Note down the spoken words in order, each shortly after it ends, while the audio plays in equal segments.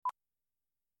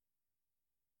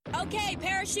Okay,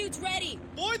 parachute's ready.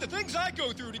 Boy, the things I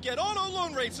go through to get auto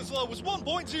loan rates as low as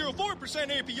 1.04%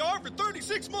 APR for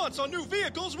 36 months on new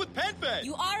vehicles with PenFed.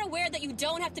 You are aware that you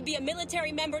don't have to be a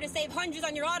military member to save hundreds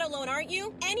on your auto loan, aren't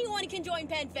you? Anyone can join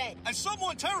PenFed. As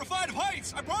someone terrified of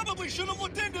heights, I probably should have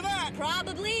looked into that.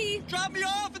 Probably. Drop me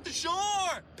off at the shore.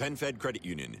 PenFed Credit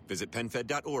Union. Visit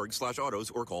PenFed.org/autos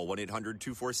or call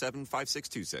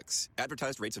 1-800-247-5626.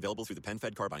 Advertised rates available through the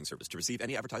PenFed car buying service. To receive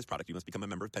any advertised product, you must become a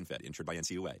member of PenFed, insured by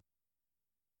NCUA.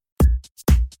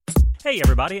 Hey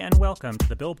everybody, and welcome to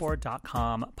the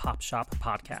Billboard.com Pop Shop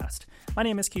Podcast. My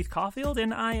name is Keith Caulfield,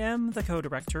 and I am the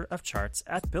co-director of charts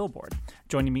at Billboard.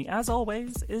 Joining me, as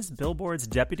always, is Billboard's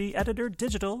Deputy Editor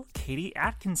Digital, Katie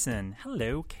Atkinson.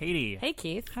 Hello, Katie. Hey,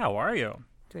 Keith. How are you?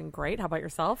 Doing great. How about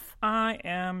yourself? I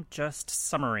am just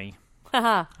summery.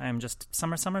 Haha. I am just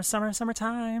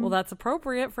summertime. Well, that's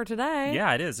appropriate for today.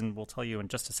 Yeah, it is, and we'll tell you in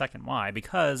just a second why.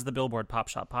 Because the Billboard Pop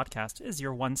Shop Podcast is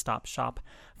your one-stop shop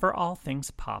for all things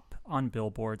pop on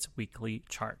Billboard's weekly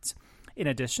charts. In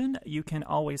addition, you can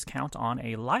always count on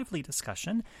a lively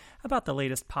discussion about the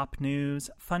latest pop news,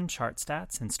 fun chart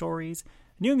stats and stories,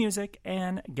 new music,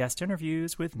 and guest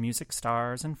interviews with music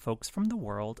stars and folks from the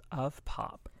world of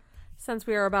pop. Since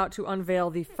we are about to unveil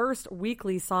the first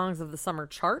weekly Songs of the Summer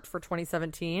chart for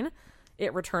 2017,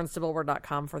 it returns to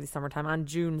Billboard.com for the summertime on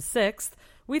June 6th,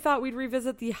 we thought we'd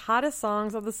revisit the hottest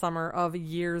songs of the summer of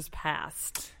years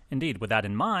past. Indeed, with that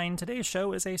in mind, today's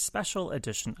show is a special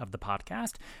edition of the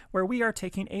podcast where we are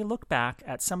taking a look back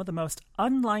at some of the most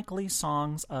unlikely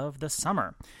songs of the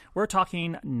summer. We're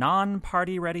talking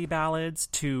non-party ready ballads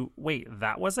to, wait,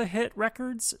 that was a hit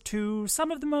records, to some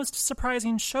of the most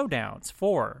surprising showdowns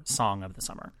for Song of the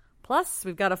Summer. Plus,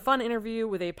 we've got a fun interview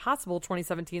with a possible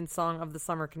 2017 Song of the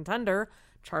Summer contender,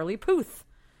 Charlie Puth.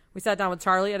 We sat down with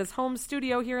Charlie at his home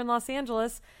studio here in Los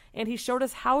Angeles, and he showed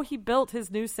us how he built his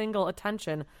new single,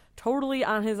 Attention, totally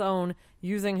on his own,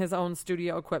 using his own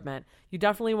studio equipment. You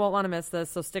definitely won't want to miss this,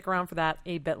 so stick around for that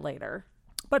a bit later.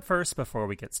 But first, before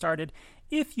we get started,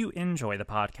 if you enjoy the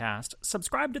podcast,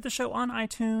 subscribe to the show on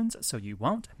iTunes so you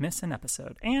won't miss an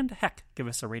episode. And heck, give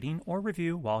us a rating or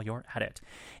review while you're at it.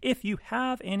 If you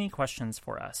have any questions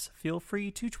for us, feel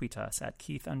free to tweet us at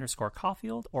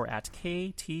Keith_Caulfield or at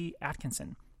KT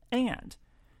Atkinson. And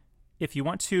if you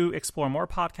want to explore more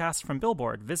podcasts from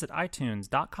Billboard, visit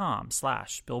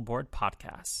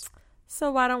itunes.com/BillboardPodcasts.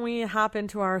 So why don't we hop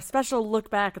into our special look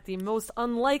back at the most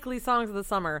unlikely songs of the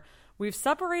summer? We've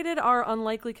separated our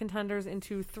unlikely contenders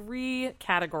into 3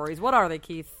 categories. What are they,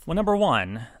 Keith? Well, number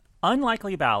 1,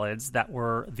 unlikely ballads that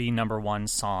were the number 1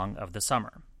 song of the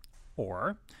summer.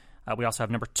 Or we also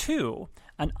have number 2,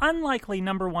 an unlikely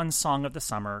number 1 song of the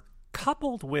summer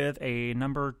coupled with a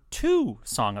number 2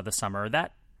 song of the summer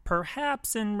that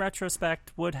perhaps in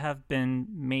retrospect would have been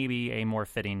maybe a more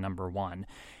fitting number 1.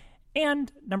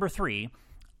 And number 3,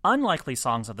 unlikely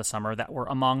songs of the summer that were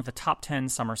among the top 10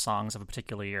 summer songs of a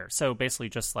particular year. So basically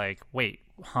just like, wait,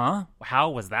 huh?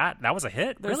 How was that? That was a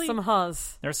hit? There's really? some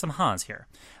huhs. There's some huhs here.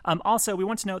 Also, we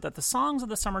want to note that the Songs of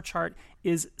the Summer chart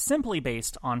is simply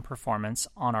based on performance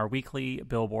on our weekly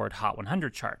Billboard Hot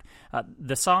 100 chart.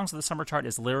 The Songs of the Summer chart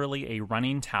is literally a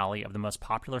running tally of the most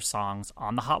popular songs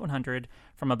on the Hot 100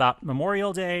 from about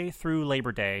Memorial Day through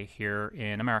Labor Day here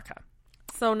in America.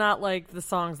 So not like the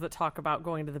songs that talk about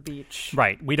going to the beach.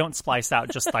 Right. We don't splice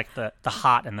out just like the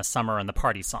hot and the summer and the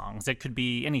party songs. It could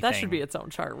be anything. That should be its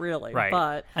own chart, really.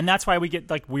 Right. And that's why we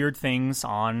get like weird things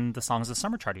on the Songs of the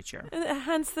Summer chart each year.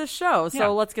 Hence this show. So Yeah.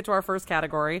 Let's get to our first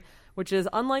category, which is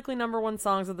unlikely number 1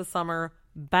 songs of the summer,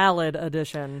 ballad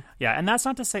edition. Yeah, and that's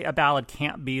not to say a ballad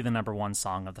can't be the number 1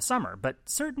 song of the summer, but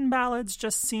certain ballads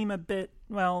just seem a bit,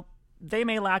 well, they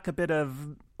may lack a bit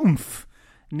of oomph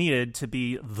needed to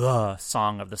be the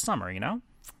song of the summer, you know?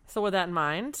 So with that in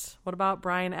mind, what about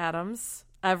Bryan Adams'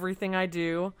 Everything I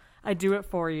Do It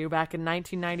For You back in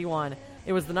 1991?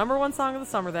 It was the number 1 song of the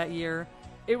summer that year.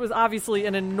 It was obviously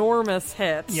an enormous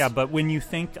hit. Yeah, but when you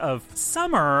think of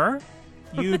summer,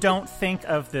 you don't think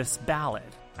of this ballad.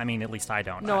 I mean, at least I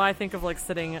don't. No, I think of like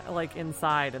sitting like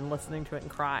inside and listening to it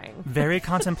and crying. Very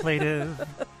contemplative,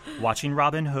 watching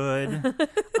Robin Hood.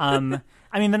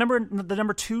 I mean, the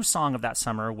number 2 song of that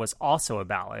summer was also a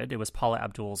ballad. It was Paula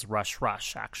Abdul's Rush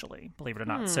Rush, actually, believe it or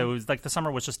not. So it was like the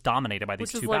summer was just dominated by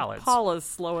these 2 ballads. Which is like Paula's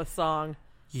slowest song.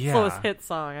 Yeah. Slowest hit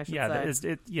song, I should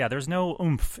say. There's no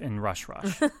oomph in Rush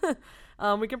Rush.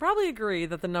 We can probably agree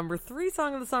that the number 3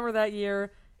 song of the summer that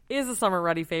year is a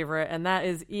summer-ready favorite, and that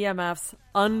is EMF's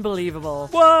Unbelievable.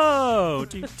 Whoa!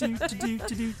 Do, do, do, do,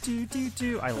 do, do, do,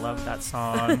 do. I love that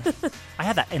song. I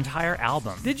had that entire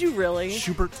album. Did you really?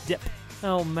 Schubert Dip.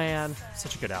 Oh, man.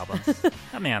 Such a good album.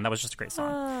 Oh, man, that was just a great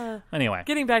song. Anyway.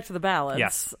 Getting back to the ballads.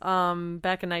 Yes.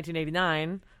 Back in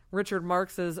 1989, Richard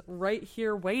Marx's Right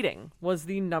Here Waiting was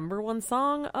the #1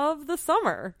 song of the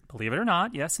summer. Believe it or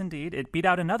not, yes, indeed. It beat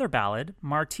out another ballad,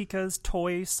 Martika's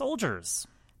Toy Soldiers.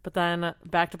 But then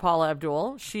back to Paula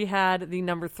Abdul. She had the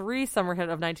 #3 summer hit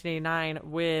of 1989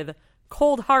 with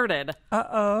Cold Hearted.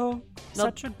 Uh-oh.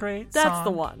 Such a great song. That's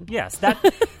the one. Yes, that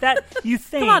you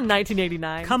think. Come on,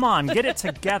 1989. Come on, get it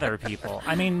together, people.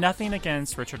 I mean, nothing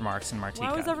against Richard Marx and Martika.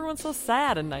 Why was everyone so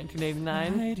sad in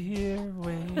 1989? Right here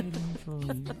waiting for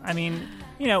you. I mean,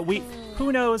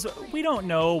 who knows? We don't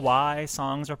know why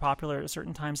songs are popular at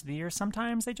certain times of the year.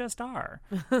 Sometimes they just are.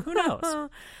 Who knows?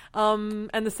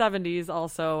 And the 70s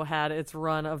also had its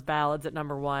run of ballads at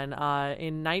 #1.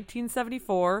 In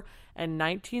 1974 and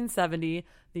 1970,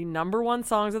 the #1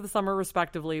 songs of the summer,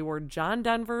 respectively, were John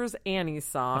Denver's Annie's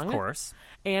Song. Of course.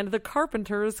 And The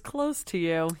Carpenters' Close to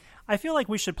You. I feel like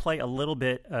we should play a little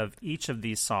bit of each of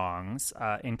these songs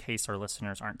in case our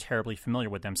listeners aren't terribly familiar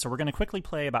with them. So we're going to quickly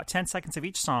play about 10 seconds of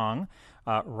each song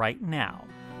right now.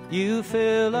 You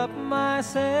fill up my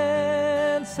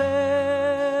senses,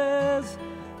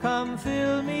 come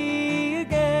fill me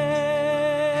again.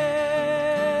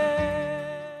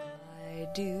 Why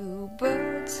do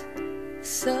birds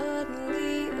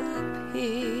suddenly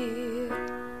appear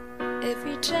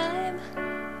every time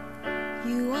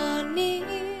you are near?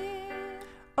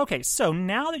 Okay, so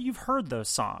now that you've heard those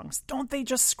songs, don't they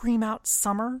just scream out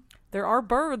summer? There are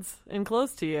birds in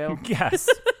Close to You. Yes.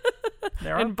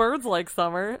 And birds like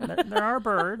summer. There are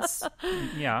birds.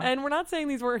 Yeah. And we're not saying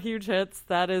these were huge hits.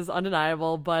 That is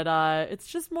undeniable. But it's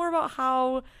just more about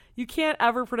how you can't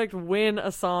ever predict when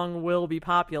a song will be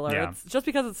popular. Yeah. It's just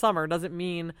because it's summer doesn't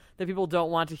mean that people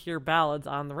don't want to hear ballads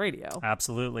on the radio.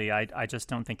 Absolutely. I just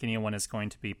don't think anyone is going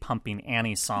to be pumping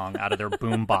Annie's song out of their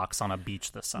boombox on a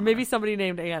beach this summer. Maybe somebody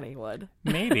named Annie would.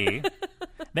 Maybe.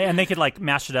 And they could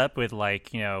mash it up with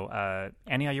Annie, Are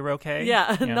You Okay?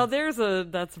 Yeah. You know? No, that's a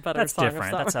better That's song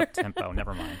different. of That's summer. up tempo.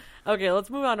 Never mind. Okay, let's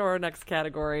move on to our next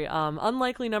category.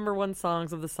 Unlikely #1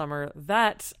 songs of the summer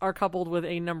that are coupled with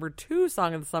a #2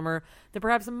 song of the summer that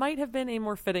perhaps might have been a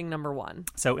more fitting #1.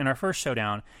 So in our first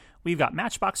showdown, we've got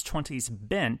Matchbox 20's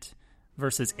Bent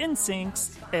versus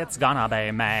NSYNC's It's Gonna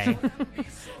Be Me.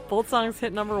 Both songs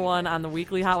hit #1 on the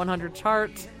weekly Hot 100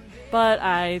 chart, but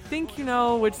I think you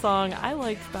know which song I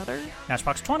liked better.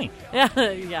 Matchbox 20. Yeah,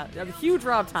 I'm a huge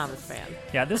Rob Thomas fan.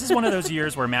 Yeah, this is one of those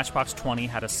years where Matchbox 20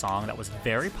 had a song that was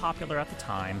very popular at the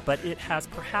time, but it has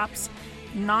perhaps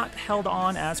not held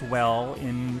on as well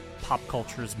in pop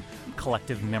culture's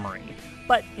collective memory.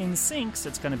 But in Sync's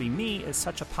It's Gonna Be Me is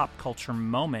such a pop culture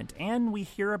moment, and we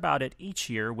hear about it each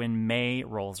year when May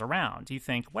rolls around. Do you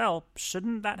think, well,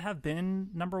 shouldn't that have been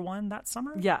 #1 that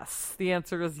summer? Yes, the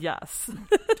answer is yes.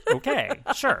 Okay,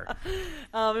 sure.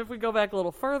 If we go back a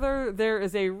little further, there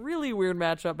is a really weird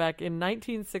matchup back in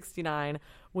 1969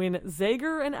 when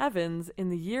Zager and Evans in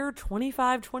the year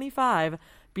 2525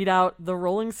 beat out the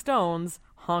Rolling Stones'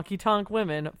 Honky Tonk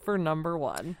Women for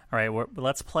 #1. All right,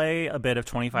 let's play a bit of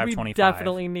 2525. We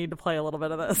definitely need to play a little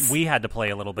bit of this. We had to play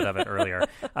a little bit of it earlier,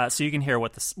 so you can hear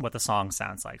what the song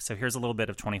sounds like. So here's a little bit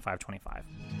of 2525.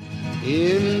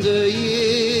 In the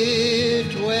year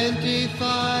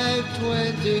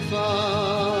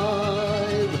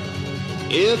 2525,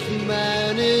 if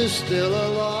man is still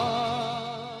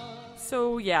alive.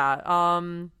 So yeah,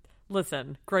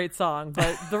 listen, great song,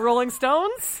 but the Rolling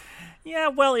Stones? Yeah,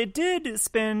 well, it did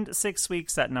spend 6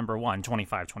 weeks at #1.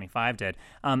 2525 did.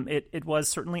 It was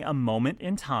certainly a moment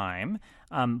in time.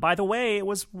 By the way, it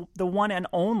was the one and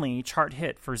only chart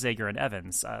hit for Zager and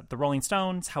Evans. The Rolling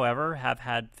Stones, however, have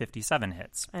had 57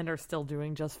 hits. And are still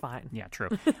doing just fine. Yeah, true.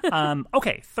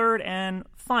 Okay, third and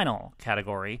final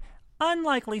category.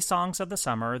 Unlikely songs of the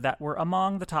summer that were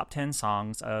among the top 10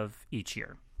 songs of each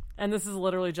year. And this is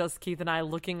literally just Keith and I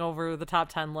looking over the top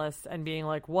 10 list and being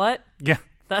like, what? Yeah.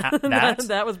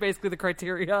 That was basically the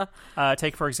criteria.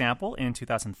 Take, for example, in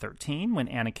 2013, when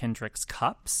Anna Kendrick's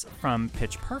Cups from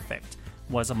Pitch Perfect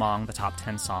was among the top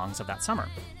 10 songs of that summer.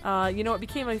 It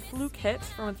became a fluke hit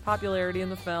from its popularity in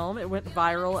the film. It went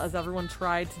viral as everyone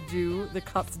tried to do the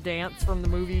Cups dance from the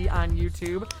movie on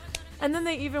YouTube. And then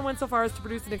they even went so far as to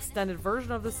produce an extended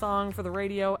version of the song for the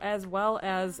radio, as well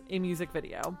as a music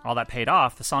video. All that paid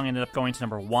off. The song ended up going to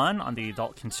 #1 on the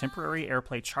Adult Contemporary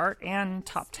Airplay chart and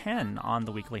top 10 on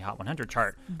the weekly Hot 100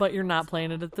 chart. But you're not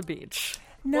playing it at the beach.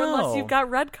 No. Or unless you've got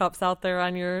red cups out there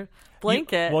on your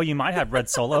blanket. You might have red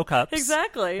solo cups.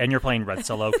 Exactly. And you're playing red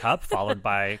solo cup followed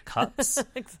by cups.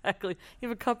 Exactly. You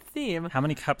have a cup theme. How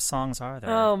many cup songs are there?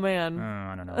 Oh, man.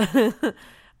 I don't know.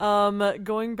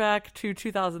 Going back to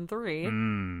 2003,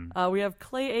 we have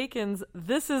Clay Aiken's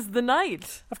 "This Is the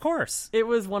Night." Of course. It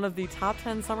was one of the top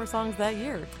 10 summer songs that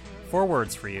year. 4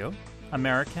 words for you: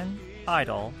 American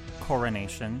Idol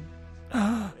Coronation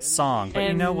song. But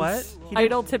and you know what?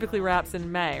 Idol typically wraps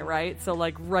in May, right? So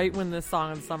like right when this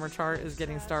song on the summer chart is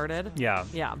getting started. Yeah.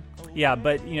 Yeah,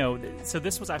 but so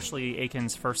this was actually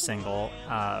Aiken's first single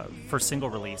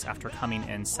release after coming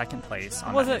in second place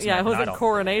on It wasn't Idol.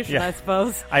 Coronation, Yeah. I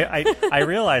suppose. I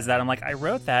realized that. I'm like, I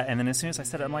wrote that, and then as soon as I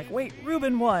said it, I'm like, wait,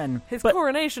 Ruben won. His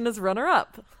Coronation is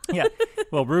runner-up. Yeah.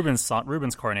 Well,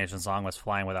 Ruben's Coronation song was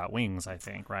 "Flying Without Wings," I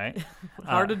think, right?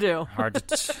 Hard to do. Hard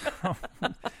to.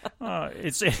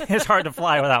 It's hard to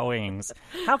fly without wings.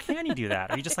 How can you do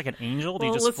that? Are you just like an angel? Do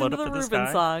you just listen float to up the to the Ruben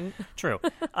sky? song. True.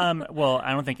 Well,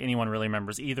 I don't think anyone really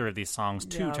remembers either of these songs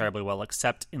too Yeah. terribly well,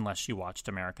 except unless you watched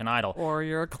American Idol. Or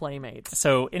you're a Claymate.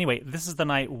 So anyway, "This Is the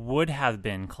Night" would have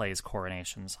been Clay's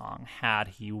coronation song had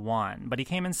he won, but he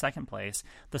came in second place.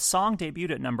 The song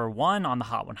debuted at number 1 on the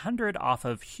Hot 100 off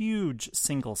of huge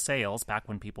single sales back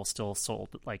when people still sold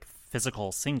like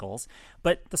physical singles,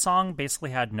 but the song basically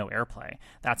had no airplay.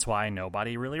 That's why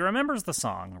nobody really remembers the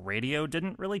song. Radio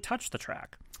didn't really touch the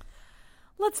track.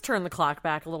 Let's turn the clock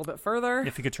back a little bit further.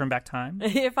 If you could turn back time.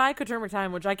 If I could turn back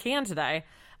time, which I can today,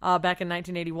 back in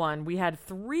 1981, we had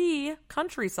 3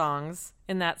 country songs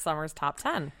in that summer's top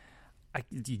 10.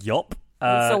 Yup.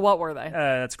 So what were they?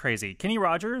 That's crazy. Kenny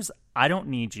Rogers, "I Don't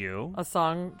Need You." A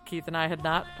song Keith and I had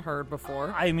not heard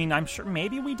before. I mean, I'm sure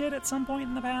maybe we did at some point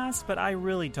in the past, but I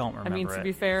really don't remember I mean, to it.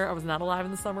 be fair, I was not alive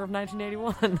in the summer of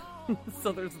 1981,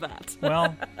 so there's that.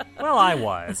 Well, I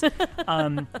was,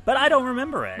 but I don't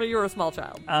remember it. But you were a small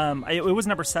child. It was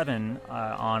number 7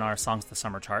 on our Songs of the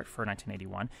Summer chart for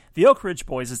 1981. The Oak Ridge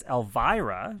Boys'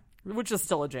 "Elvira," Which is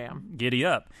still a jam. "Giddy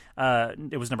Up."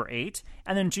 It was number 8,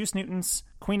 and then Juice Newton's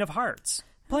 "Queen of Hearts."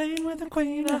 Playing with the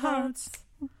Queen of Hearts.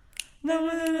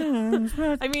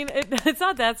 I mean, it's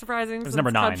not that surprising. It was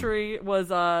number 9. Country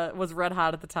was red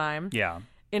hot at the time. Yeah.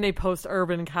 In a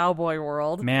post-urban cowboy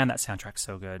world. Man, that soundtrack's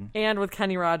so good. And with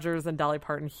Kenny Rogers and Dolly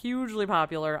Parton hugely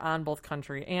popular on both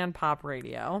country and pop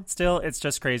radio. Still, it's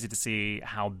just crazy to see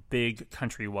how big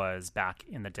country was back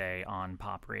in the day on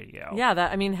pop radio. Yeah,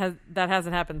 that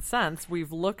hasn't happened since.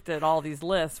 We've looked at all these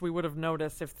lists. We would have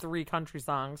noticed if 3 country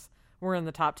songs were in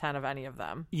the top 10 of any of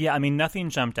them. Yeah, I mean,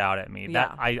 nothing jumped out at me.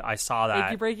 Yeah. I saw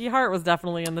that. Achy Breaky Heart was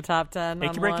definitely in the top 10.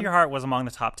 Achy Breaky Heart was among the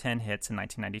top 10 hits in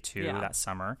 1992 Yeah. that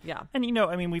summer. Yeah. And,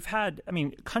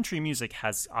 country music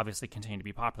has obviously continued to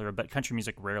be popular, but country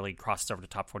music rarely crosses over to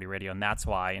top 40 radio, and that's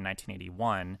why in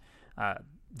 1981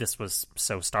 this was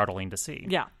so startling to see.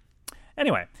 Yeah.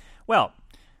 Anyway, well,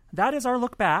 that is our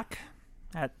look back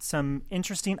at some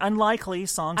interesting, unlikely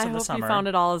songs of the summer. I hope you found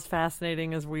it all as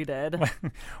fascinating as we did.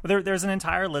 There's an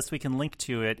entire list. We can link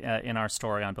to it in our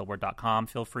story on Billboard.com.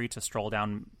 Feel free to stroll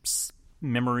down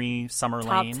memory summer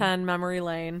lane. Top 10 memory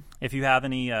lane. If you have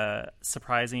any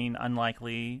surprising,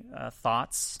 unlikely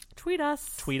thoughts, tweet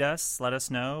us. Let us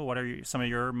know what are some of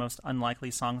your most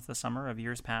unlikely songs of the summer of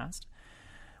years past.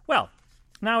 Well,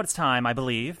 now it's time, I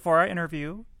believe, for our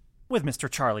interview with Mr.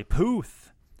 Charlie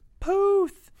Puth.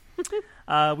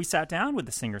 We sat down with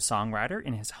the singer-songwriter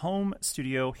in his home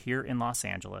studio here in Los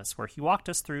Angeles, where he walked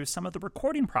us through some of the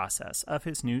recording process of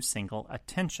his new single,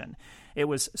 "Attention." It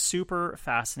was super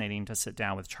fascinating to sit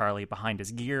down with Charlie behind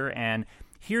his gear and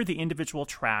hear the individual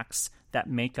tracks that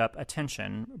make up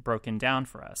 "Attention" broken down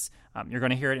for us. You're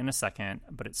going to hear it in a second,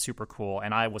 but it's super cool,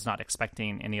 and I was not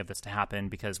expecting any of this to happen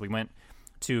because we went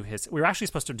to we were actually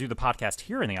supposed to do the podcast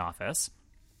here in the office,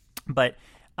 but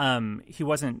he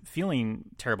wasn't feeling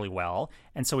terribly well,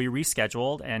 and so we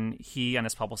rescheduled, and he and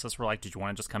his publicist were like, "Did you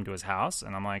want to just come to his house?"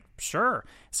 And I'm like, "Sure."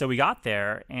 So we got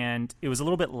there, and it was a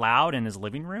little bit loud in his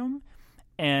living room,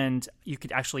 and you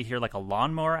could actually hear like a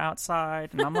lawnmower outside,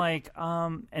 and I'm like,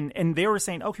 and they were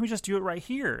saying, "Oh, can we just do it right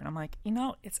here?" And I'm like,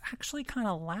 it's actually kind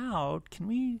of loud. Can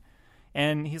we?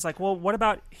 And he's like, "Well, what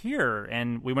about here?"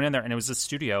 And we went in there, and it was a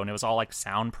studio, and it was all like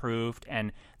soundproofed,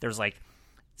 and there's like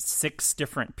 6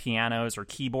 different pianos or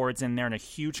keyboards in there and a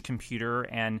huge computer.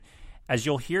 And as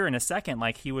you'll hear in a second,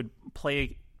 like he would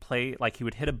play like he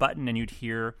would hit a button and you'd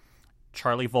hear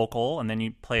Charlie vocal, and then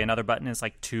you'd play another button, it's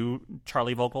like 2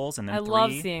 Charlie vocals, and then 3. I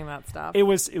love seeing that stuff. It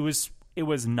was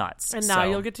nuts. And now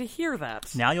you'll get to hear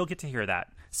that.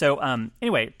 So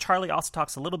anyway, Charlie also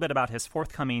talks a little bit about his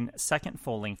forthcoming second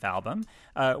full-length album,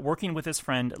 working with his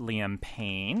friend Liam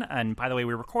Payne. And by the way,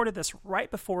 we recorded this right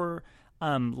before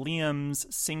Liam's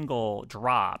single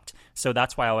dropped, so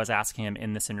that's why I was asking him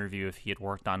in this interview if he had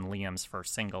worked on Liam's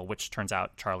first single, which turns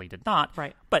out Charlie did not.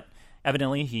 Right. But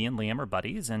evidently he and Liam are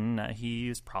buddies, and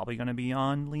he's probably going to be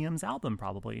on Liam's album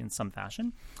probably in some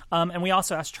fashion. And we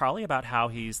also asked Charlie about how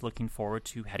he's looking forward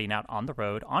to heading out on the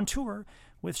road on tour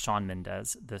with Shawn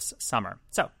Mendes this summer.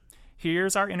 So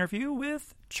here's our interview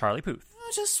with Charlie Puth.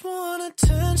 I just want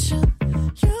attention.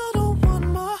 You don't want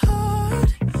my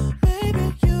heart.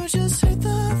 Maybe you just hate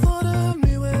the thought of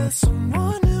me with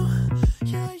someone new.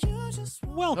 Yeah, you just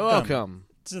want... Welcome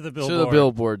to the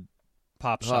Billboard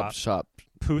Pop Shop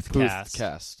Puth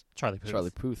cast. Charlie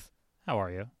Puth. How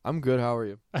are you? I'm good. How are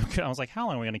you? I'm good. I was like, how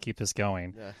long are we going to keep this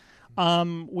going? Yeah.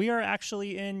 We are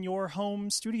actually in your home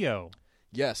studio.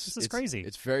 Yes. This is crazy.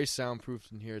 It's very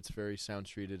soundproofed in here. It's very sound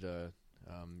treated.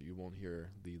 You won't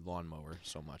hear the lawnmower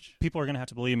so much. People are going to have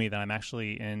to believe me that I'm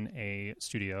actually in a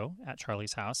studio at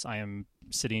Charlie's house. I am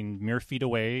sitting mere feet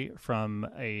away from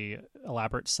a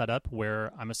elaborate setup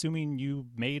where I'm assuming you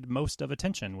made most of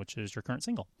Attention, which is your current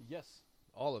single. Yes.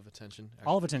 All of Attention.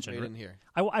 All of Attention. Made in here.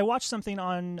 I watched something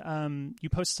on, you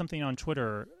posted something on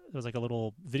Twitter. It was like a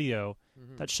little video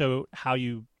that showed how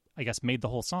you, I guess, made the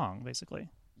whole song, basically.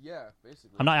 Yeah,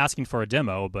 basically. I'm not asking for a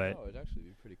demo, but... Oh, it'd actually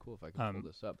be pretty cool if I could pull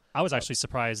this up. I was actually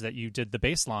surprised that you did the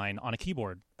bass line on a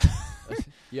keyboard.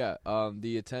 Yeah,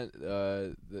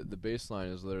 the bass line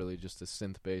is literally just a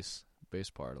synth bass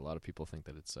part. A lot of people think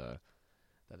that it's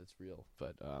real,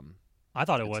 but I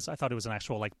thought it was. I thought it was an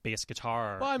actual like bass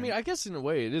guitar. Well, I mean, I guess in a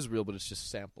way it is real, but it's just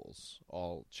samples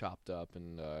all chopped up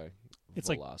and it's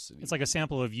velocity. It's like a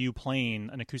sample of you playing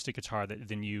an acoustic guitar that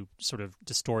then you sort of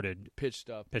distorted, pitched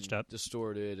up,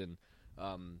 distorted, and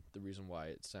the reason why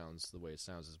it sounds the way it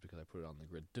sounds is because I put it on the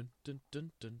grid. Dun, dun,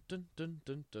 dun, dun, dun, dun,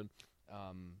 dun, dun.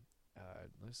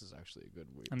 This is actually a good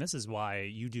way. And this is why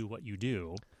you do what you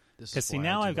do. Because see,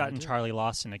 now I've gotten Charlie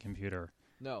lost in a computer.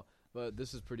 No, but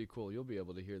this is pretty cool. You'll be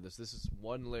able to hear this. This is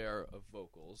one layer of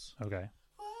vocals. Okay.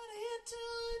 What are you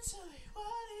doing to me? What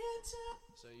are you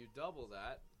doing? So you double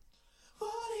that.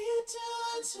 What are you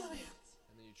doing to me?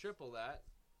 And then you triple that.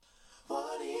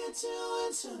 What are you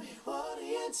doing to me? What are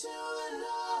you doing?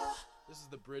 This is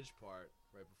the bridge part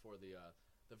right before the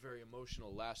very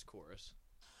emotional last chorus.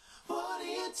 What are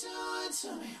you doing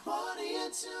to me? What are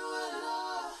you doing?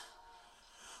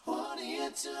 What are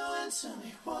you doing to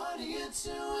me? What are you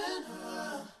doing?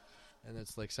 And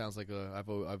it's like sounds like I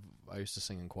used to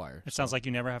sing in choir. It sounds like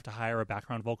you never have to hire a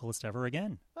background vocalist ever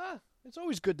again. It's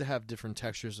always good to have different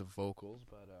textures of vocals,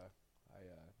 but I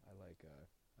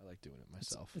like doing it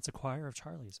myself. It's a choir of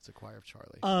Charlie's. It's a choir of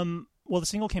Charlie. Well, the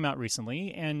single came out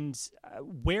recently, and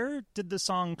where did the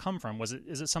song come from?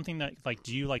 Is it something that like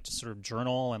do you like to sort of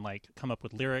journal and like come up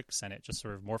with lyrics and it just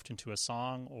sort of morphed into a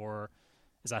song, or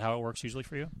is that how it works usually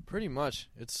for you? Pretty much.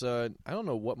 It's I don't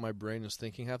know what my brain is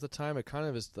thinking half the time. It kind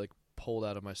of is like pulled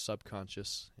out of my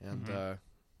subconscious, and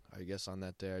I guess on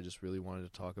that day I just really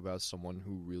wanted to talk about someone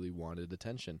who really wanted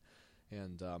attention.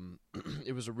 And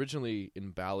it was originally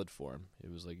in ballad form.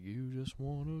 It was like, you just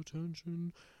want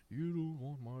attention, you don't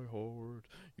want my heart,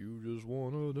 you just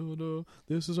want to,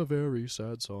 this is a very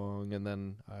sad song. And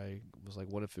then I was like,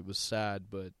 what if it was sad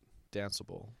but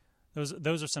danceable?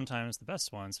 Those are sometimes the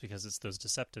best ones because it's those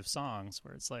deceptive songs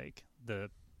where it's like the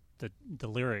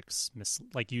lyrics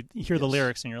like you hear the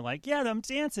lyrics and you're like, yeah, I'm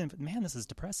dancing, but man, this is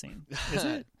depressing. Is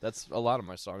it? That's a lot of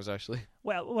my songs actually.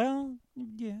 Well,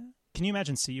 yeah. Can you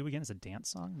imagine "See You Again" as a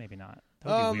dance song? Maybe not.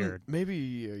 That would be weird.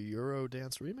 Maybe a Euro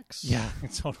dance remix. Yeah,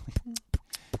 totally.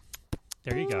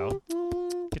 There you go.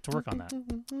 Get to work on that.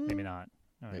 Maybe not.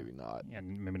 Maybe not. Yeah,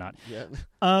 maybe not. Yeah.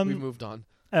 We moved on.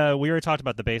 We already talked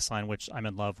about the bass line, which I'm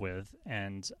in love with,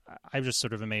 and I'm just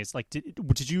sort of amazed. Like,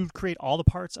 did you create all the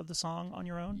parts of the song on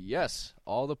your own? Yes,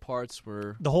 all the parts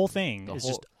were... The whole thing is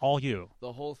just all you.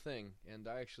 The whole thing, and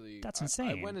I actually... That's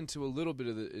insane. I went into a little bit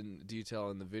of in detail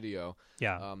in the video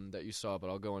that you saw, but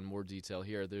I'll go in more detail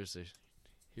here.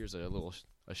 Here's a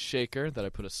shaker that I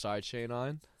put a side chain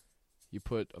on. You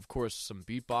put, of course, some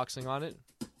beatboxing on it.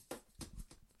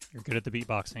 You're good at the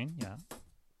beatboxing, yeah.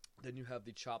 Then you have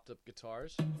the chopped up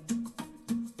guitars.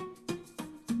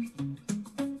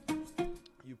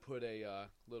 You put a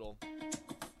little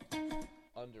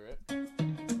under it.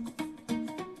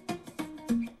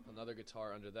 Another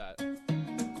guitar under that. And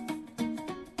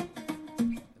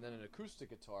then an acoustic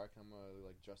guitar, kind of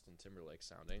like Justin Timberlake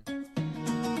sounding.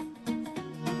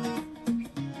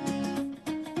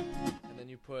 And then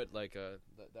you put like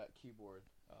that keyboard.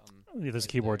 There's a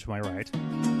keyboard to my right.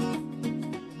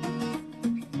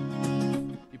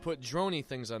 Put droney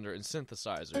things under it and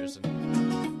synthesizers,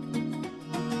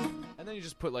 and then you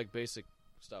just put like basic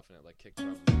stuff in it, like kick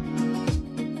drums.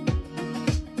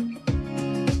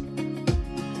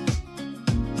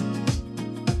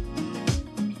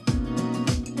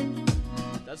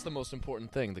 That's the most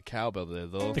important thing. The cowbell.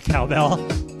 The cowbell.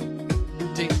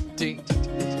 Ding, ding, ding,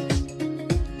 ding.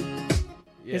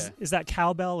 Yeah. Is that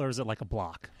cowbell or is it like a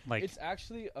block? Like It's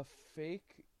actually a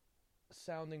fake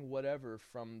sounding whatever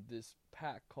from this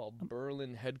pack called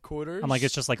Berlin Headquarters. I'm like,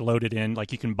 it's just like loaded in.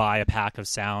 Like you can buy a pack of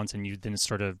sounds and you then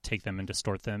sort of take them and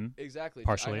distort them. Exactly.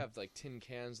 Partially. I have like tin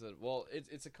cans that. Well,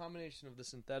 it's a combination of the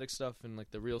synthetic stuff and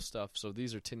like the real stuff. So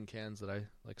these are tin cans that I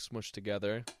like smushed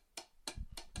together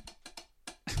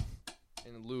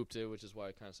and looped it, which is why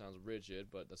it kind of sounds rigid.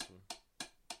 But that's what.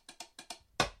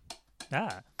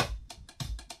 Ah.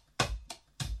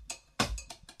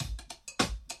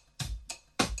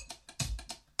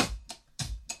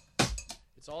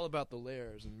 It's all about the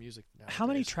layers in music nowadays. How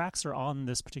many tracks are on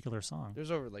this particular song?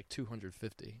 There's over like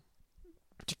 250.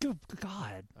 Good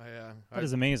God. That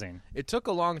is amazing. It took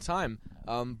a long time,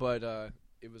 but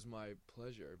it was my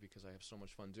pleasure because I have so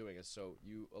much fun doing it. So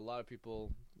a lot of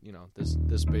people,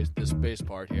 this bass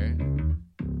part here.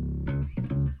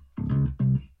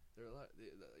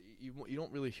 You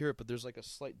don't really hear it, but there's like a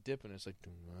slight dip, and it's like,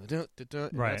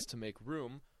 and right. That's to make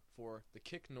room for the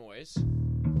kick noise,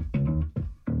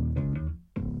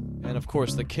 and of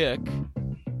course the kick.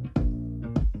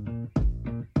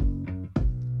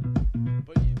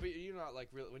 But you're not like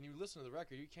really, when you listen to the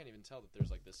record, you can't even tell that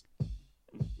there's like this.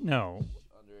 No.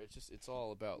 Under it's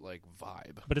all about like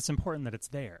vibe. But it's important that it's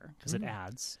there because it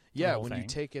adds. Yeah, the whole when thing. you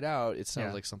take it out, it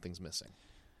sounds like something's missing.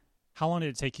 How long did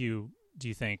it take you, do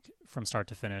you think, from start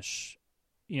to finish?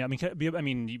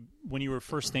 When you were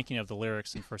first thinking of the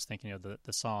lyrics and first thinking of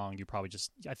the song, you probably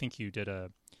I think you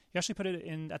actually put it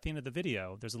in at the end of the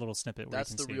video. There's a little snippet where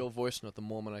That's you can see. real voice note the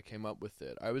moment I came up with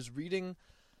it. I was reading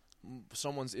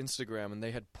someone's Instagram, and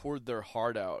they had poured their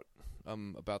heart out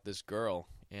about this girl,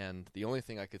 and the only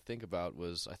thing I could think about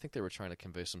was I think they were trying to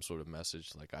convey some sort of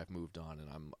message, like I've moved on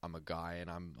and I'm a guy and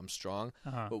I'm strong.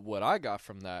 Uh-huh. But what I got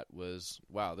from that was,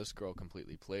 wow, this girl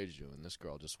completely played you, and this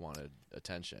girl just wanted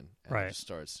attention. And I just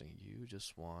started singing, you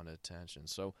just want attention.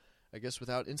 So I guess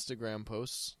without Instagram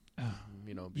posts,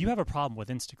 you have a problem with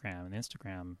Instagram and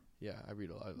Instagram. Yeah, I read.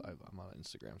 I'm on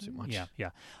Instagram too much. Yeah.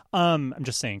 I'm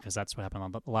just saying because that's what happened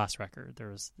on the last record. There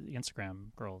was the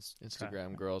Instagram girls.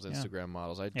 Instagram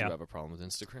models. I do have a problem with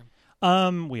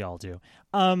Instagram. We all do.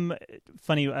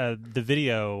 Funny. The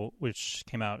video, which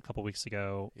came out a couple weeks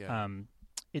ago. Yeah.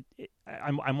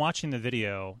 I'm watching the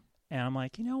video and I'm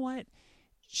like, you know what?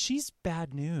 She's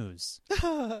bad news.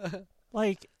 I'm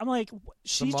like,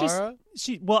 she's Samara?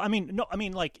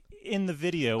 like in the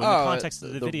video, in the context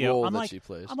of the video, role I'm that like, she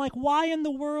plays. I'm like, why in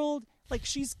the world? Like,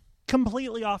 she's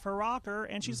completely off her rocker,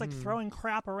 and she's like throwing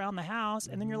crap around the house,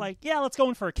 and then you're like, yeah, let's go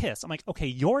in for a kiss. I'm like, okay,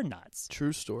 you're nuts.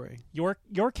 True story.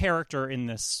 Your character in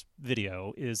this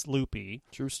video is loopy.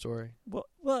 True story. Well,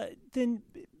 then.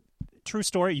 True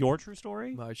story. Your true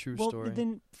story. My true story.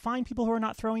 Then find people who are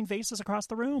not throwing vases across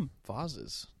the room.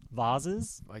 Vases,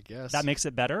 I guess that makes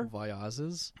it better.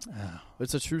 Vases.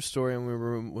 It's a true story. And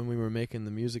when we were making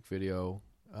the music video,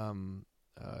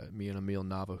 me and Emil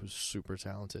Nava, who's super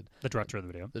talented, the director of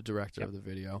the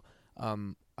video,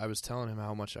 I was telling him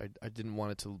how much I didn't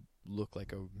want it to look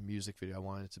like a music video. I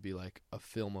wanted it to be like a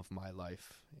film of my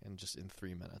life, and just in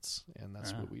 3 minutes, and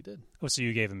that's what we did. Oh, so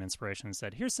you gave him inspiration and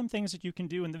said, "Here's some things that you can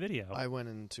do in the video." I went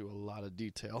into a lot of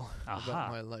detail about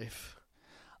my life.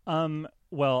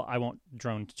 Well, I won't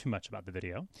drone too much about the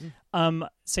video.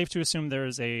 Safe to assume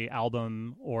there's a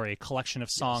album or a collection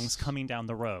of songs coming down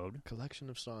the road. Collection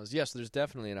of songs. Yes, there's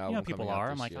definitely an album. People coming out are.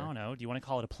 this I'm like, year. I don't know. Do you want to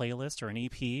call it a playlist or an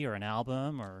EP or an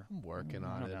album or? I'm working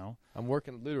on it. I don't know. I'm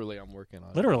working on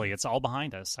it. Literally, it's all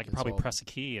behind us. I could probably press a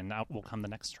key and out will come the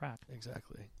next track.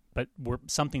 Exactly. But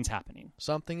something's happening.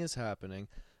 Something is happening.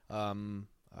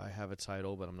 I have a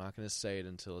title, but I'm not going to say it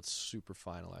until it's super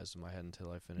finalized in my head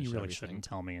until I finish You really everything. shouldn't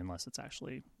tell me unless it's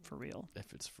actually for real.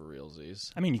 If it's for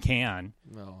realsies. I mean, you can.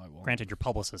 No, I won't. Granted, your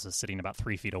publicist is sitting about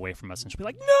 3 feet away from us, and she'll be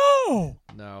like, "No!"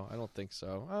 No, I don't think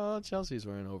so. Oh, Chelsea's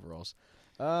wearing overalls.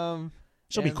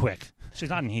 She'll be quick. She's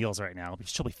not in heels right now, but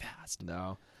she'll be fast.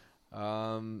 No.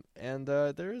 And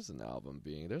there is an album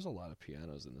there's a lot of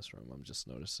pianos in this room, I'm just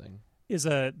noticing. Is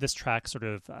this track sort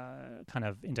of kind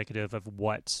of indicative of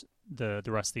what the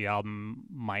rest of the album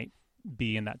might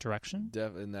be in that direction?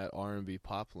 In that R&B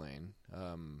pop lane,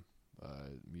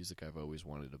 music I've always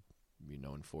wanted to be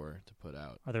known for, to put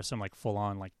out. Are there some like full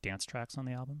on like dance tracks on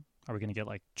the album? Are we going to get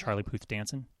like Charlie Puth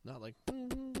dancing? Not like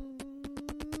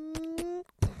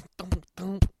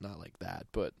not like that,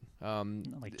 but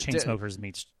like Chainsmokers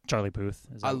meets Charlie Puth.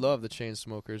 I love the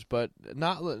Chainsmokers, but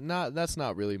not that's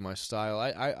not really my style.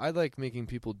 I like making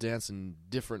people dance in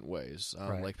different ways.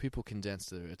 Like people can dance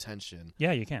to their attention.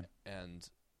 Yeah, you can. And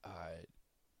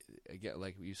again,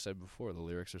 like you said before, the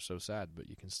lyrics are so sad, but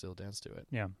you can still dance to it.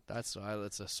 Yeah. That's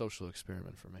a social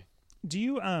experiment for me. Do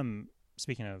you,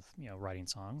 speaking of, writing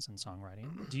songs and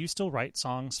songwriting, do you still write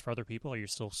songs for other people? Or are you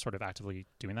still sort of actively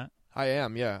doing that? I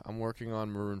am, yeah. I'm working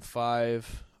on Maroon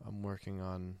 5. I'm working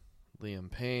on Liam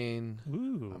Payne.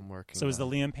 Ooh. I'm working So is the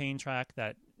on- Liam Payne track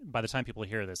that, by the time people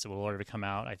hear this, it will already come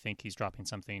out? I think he's dropping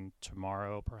something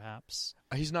tomorrow, perhaps.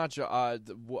 He's not. I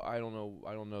don't know.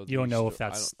 I don't know. You don't know if I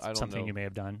that's don't something know. you may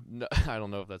have done. No, I don't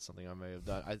know if that's something I may have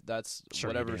done. That's Sure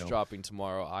you whatever's do. dropping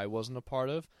tomorrow. I wasn't a part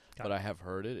of, Got but it. I have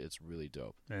heard it. It's really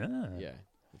dope. Yeah,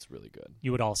 it's really good.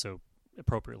 You would also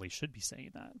appropriately should be saying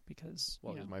that because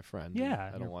Well, he's my friend. Yeah,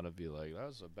 and I don't want to be like that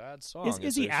was a bad song.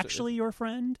 Is he actually your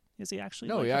friend? Is he actually?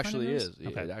 No, like he a friend of actually yours? is.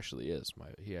 Okay. It actually is.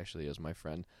 He actually is my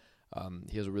friend.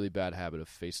 He has a really bad habit of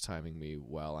FaceTiming me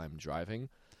while I'm driving,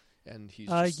 and he's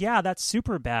just, yeah, that's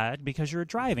super bad because you're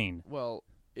driving. well,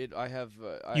 I have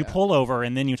You pull over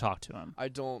and then you talk to him. I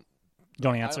don't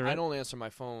answer I it? don't answer my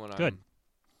phone when Good.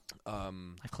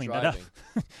 I'm I cleaned driving.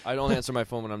 that up. I don't answer my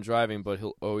phone when I'm driving, but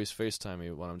he'll always FaceTime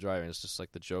me when I'm driving. It's just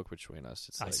like the joke between us.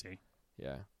 It's I like, see.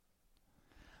 yeah,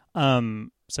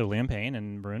 So Liam Payne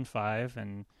and Maroon 5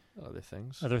 and other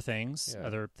things. other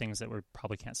Yeah. things that we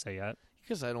probably can't say yet.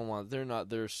 Because I don't want.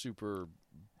 They're super.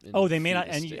 in Oh, they may fetal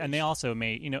not, and stage. they also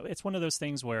may. It's one of those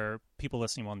things where people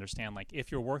listening will understand. Like,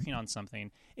 if you're working on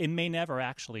something, it may never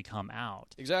actually come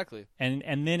out, Exactly. and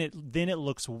then it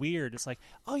looks weird. It's like,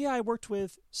 oh yeah, I worked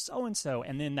with so and so,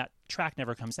 and then that track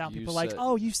never comes out. You People are like, said-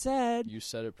 oh, you said You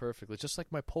said it perfectly. Just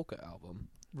like my polka album.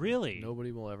 really.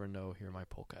 Nobody will ever hear my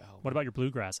polka album. What about your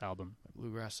bluegrass album? My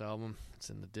bluegrass album?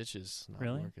 It's in the ditches. Not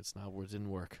Really? Work. It's not. It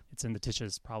didn't work. It's in the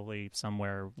ditches, probably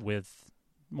somewhere with.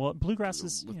 Well, bluegrass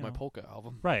is with my polka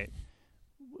album. right.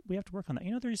 We have to work on that.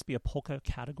 There used to be a polka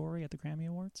category at the Grammy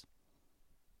Awards.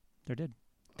 There did.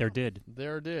 There did.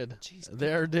 There did. Jeez.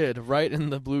 There did. Right in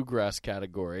the bluegrass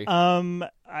category.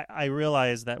 I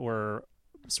realize that we're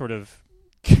sort of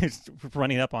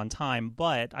running up on time,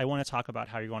 but I want to talk about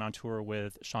how you're going on tour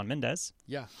with Shawn Mendes.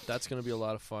 Yeah, that's going to be a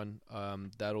lot of fun.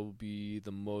 That'll be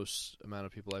the most amount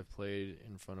of people I've played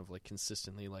in front of, like,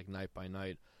 consistently, like, night by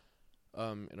night,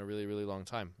 in a really, really long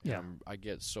time. Yeah. And I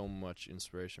get so much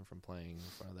inspiration from playing in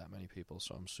front of that many people,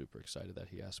 so I'm super excited that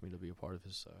he asked me to be a part of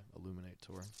his Illuminate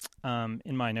tour.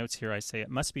 In my notes here, I say it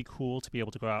must be cool to be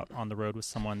able to go out on the road with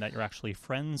someone that you're actually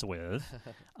friends with,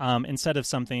 instead of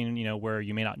something where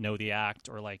you may not know the act,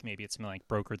 or like maybe it's something like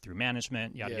brokered through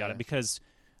management, yada yada. Because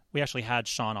we actually had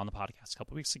Shawn on the podcast a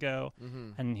couple weeks ago,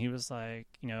 and he was like,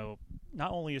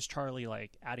 not only is Charlie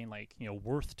like adding like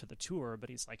worth to the tour, but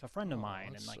he's like a friend of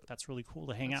mine, and like that's really cool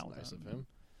to hang out with Nice him.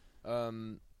 of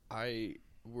him.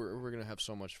 We're gonna have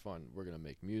so much fun. We're gonna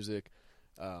make music.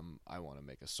 I want to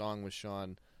make a song with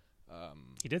Shawn.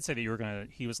 He did say that you were gonna.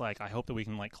 He was like, I hope that we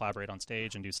can like collaborate on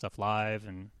stage and do stuff live,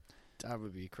 and That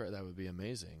would be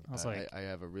amazing. I was like- I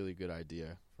have a really good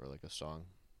idea for like a song.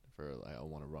 I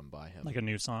want to run by him. like a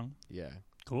new song. Yeah.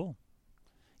 Cool.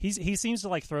 He seems to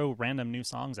like throw random new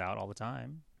songs out all the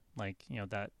time. Like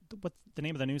that. What's the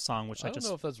name of the new song? Which I don't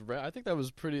know if that's I think that was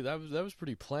pretty. That was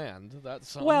pretty planned. That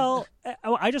song. Well,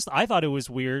 I thought it was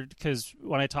weird because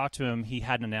when I talked to him, he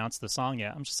hadn't announced the song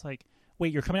yet. I'm just like,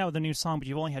 wait, you're coming out with a new song, but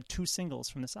you've only had 2 singles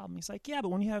from this album. He's like, yeah, but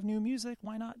when you have new music,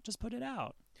 why not just put it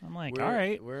out? I'm like, all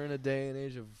right. We're in a day and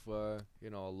age of a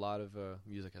lot of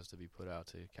music has to be put out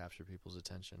to capture people's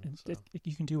attention. So.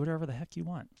 You can do whatever the heck you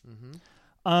want.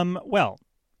 Mm-hmm. Well,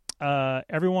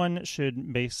 everyone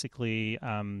should basically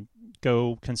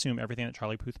go consume everything that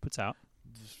Charlie Puth puts out.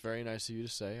 It's very nice of you to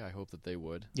say. I hope that they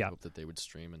would. Yeah. I hope that they would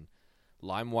stream and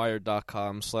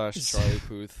limewire.com/Charlie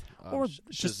Puth. Or just-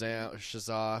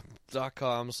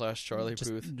 Shazam.com/Charlie Just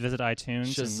Puth. visit iTunes. and-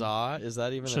 Shazam? Is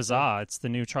that even a thing? Shazam. It's the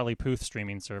new Charlie Puth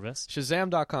streaming service.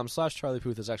 Shazam.com/Charlie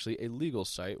Puth is actually a legal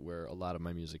site where a lot of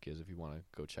my music is, if you want to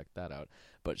go check that out.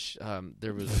 But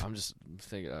there was, I'm just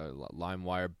thinking,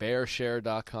 LimeWire,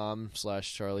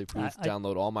 bearshare.com/Charlie Puth.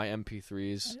 Download all my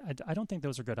MP3s. I don't think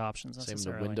those are good options Same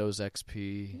necessarily. to Windows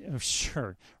XP. Oh,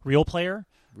 sure. Real Player?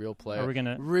 Real Player. Are we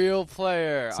gonna Real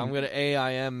Player? I'm gonna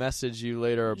AIM message you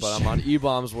later, but I'm on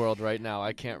eBombs World right now.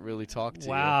 I can't really talk to you.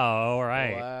 Wow. All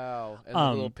right. Wow. And the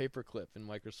little paperclip in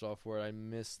Microsoft Word. I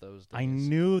miss those days. I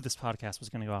knew this podcast was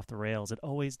going to go off the rails. It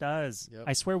always does. Yep.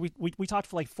 I swear we talked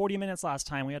for like 40 minutes last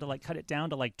time. We had to like cut it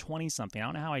down to like 20 something. I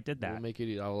don't know how I did that. We'll make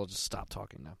it. I'll just stop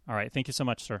talking now. All right. Thank you so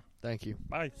much, sir. Thank you.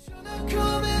 Bye.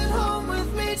 Coming home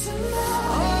with me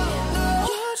tonight.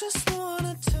 You just want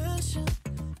attention.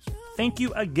 Thank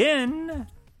you again,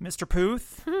 Mr.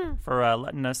 Puth, for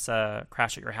letting us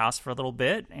crash at your house for a little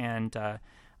bit. And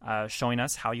showing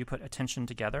us how you put Attention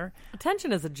together.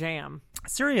 Attention is a jam.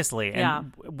 Seriously. Yeah.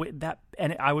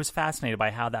 And I was fascinated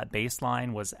by how that bass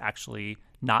line was actually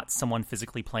not someone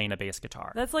physically playing a bass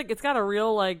guitar. That's like, it's got a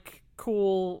real, like,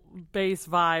 cool bass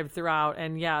vibe throughout.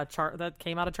 And yeah, that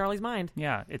came out of Charlie's mind.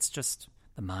 Yeah, it's just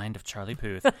the mind of Charlie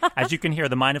Puth. As you can hear,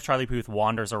 the mind of Charlie Puth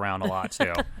wanders around a lot,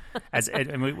 too.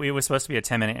 We were supposed to be a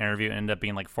 10-minute interview. It ended up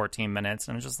being like 14 minutes.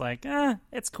 And I was just like,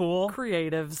 it's cool.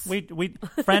 Creatives. We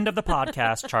friend of the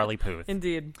podcast, Charlie Puth.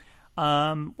 Indeed.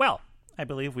 Well, I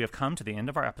believe we have come to the end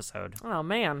of our episode. Oh,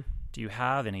 man. Do you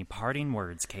have any parting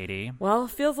words, Katie? Well,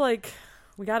 it feels like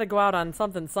we got to go out on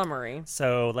something summary.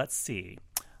 So let's see.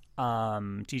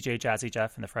 DJ Jazzy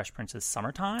Jeff and the Fresh Prince's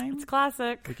Summertime. It's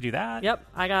classic. We could do that. Yep,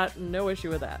 I got no issue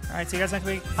with that. All right, see you guys next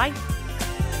week. Bye.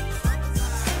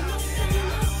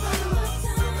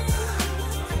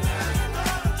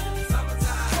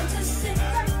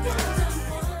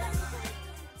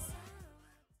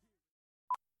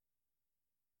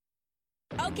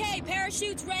 Okay,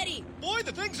 parachutes ready. Boy,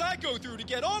 the things I go through to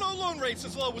get auto loan rates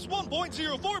as low as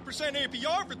 1.04%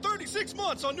 APR for 36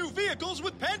 months on new vehicles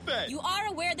with PenFed. You are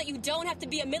aware that you don't have to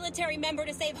be a military member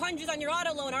to save hundreds on your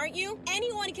auto loan, aren't you?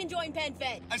 Anyone can join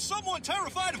PenFed. As someone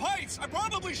terrified of heights, I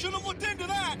probably should have looked into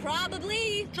that.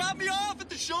 Probably. Drop me off at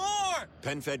the shore.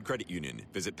 PenFed Credit Union.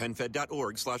 Visit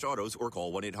PenFed.org/autos or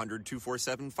call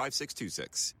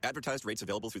 1-800-247-5626. Advertised rates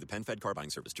available through the PenFed car buying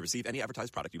service. To receive any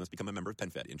advertised product, you must become a member of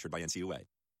PenFed, insured by NCUA.